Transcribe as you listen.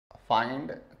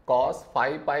Find cos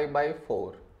 5 pi by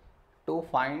 4. To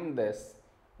find this,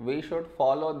 we should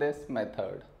follow this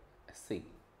method. See.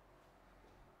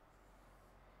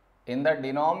 In the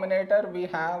denominator we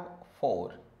have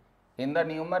 4. In the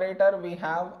numerator we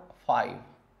have 5.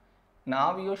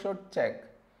 Now you should check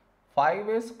 5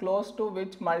 is close to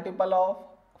which multiple of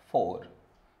 4.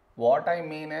 What I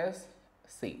mean is,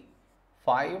 see,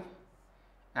 5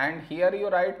 and here you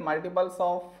write multiples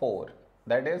of 4,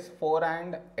 that is 4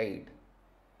 and 8.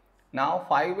 Now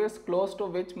 5 is close to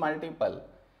which multiple?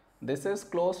 This is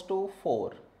close to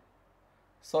 4.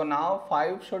 So now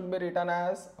 5 should be written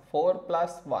as 4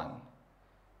 plus 1.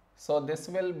 So this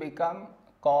will become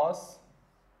cos,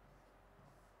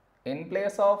 in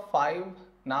place of 5,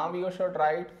 now you should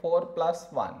write 4 plus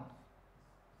 1,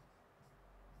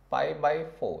 pi by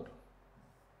 4.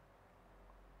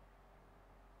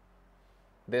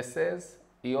 This is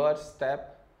your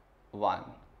step 1.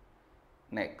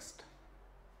 Next,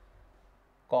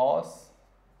 cos.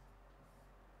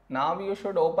 Now you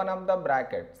should open up the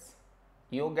brackets.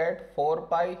 You get 4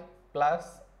 pi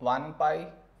plus 1 pi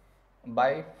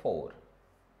by 4.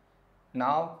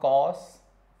 Now cos,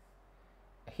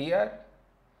 here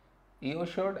you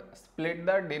should split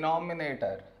the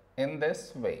denominator in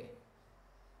this way.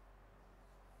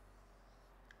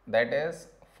 That is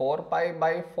 4 pi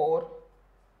by 4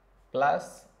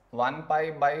 plus 1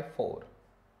 pi by 4.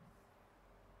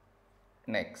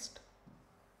 Next,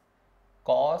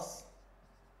 cos.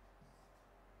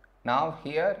 Now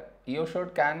here you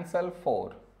should cancel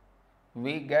 4.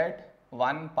 We get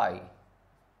 1 pi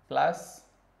plus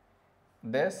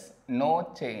this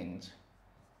no change,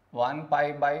 1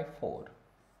 pi by 4.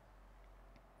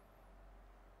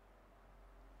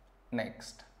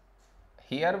 Next,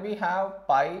 here we have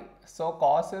pi, so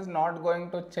cos is not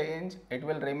going to change, it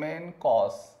will remain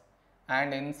cos,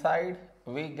 and inside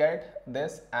we get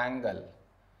this angle,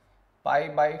 pi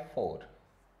by 4.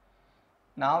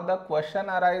 Now the question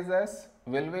arises,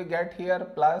 will we get here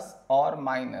plus or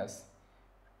minus?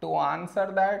 To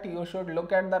answer that, you should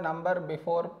look at the number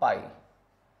before pi,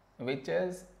 which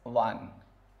is 1,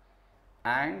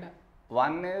 and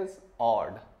 1 is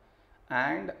odd,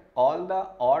 and all the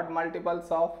odd multiples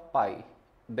of pi,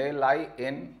 they lie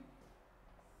in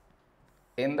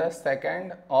the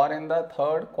second or in the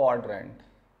third quadrant.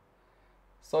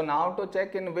 So now to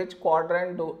check in which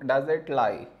quadrant does it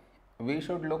lie, we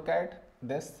should look at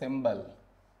this symbol.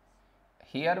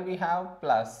 Here we have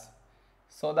plus,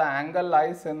 so the angle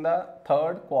lies in the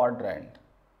third quadrant,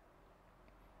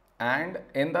 and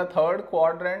in the third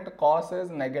quadrant cos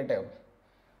is negative,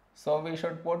 so we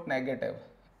should put negative.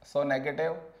 So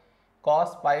negative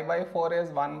cos pi by 4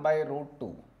 is 1 by root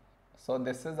 2. So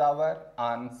this is our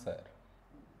answer.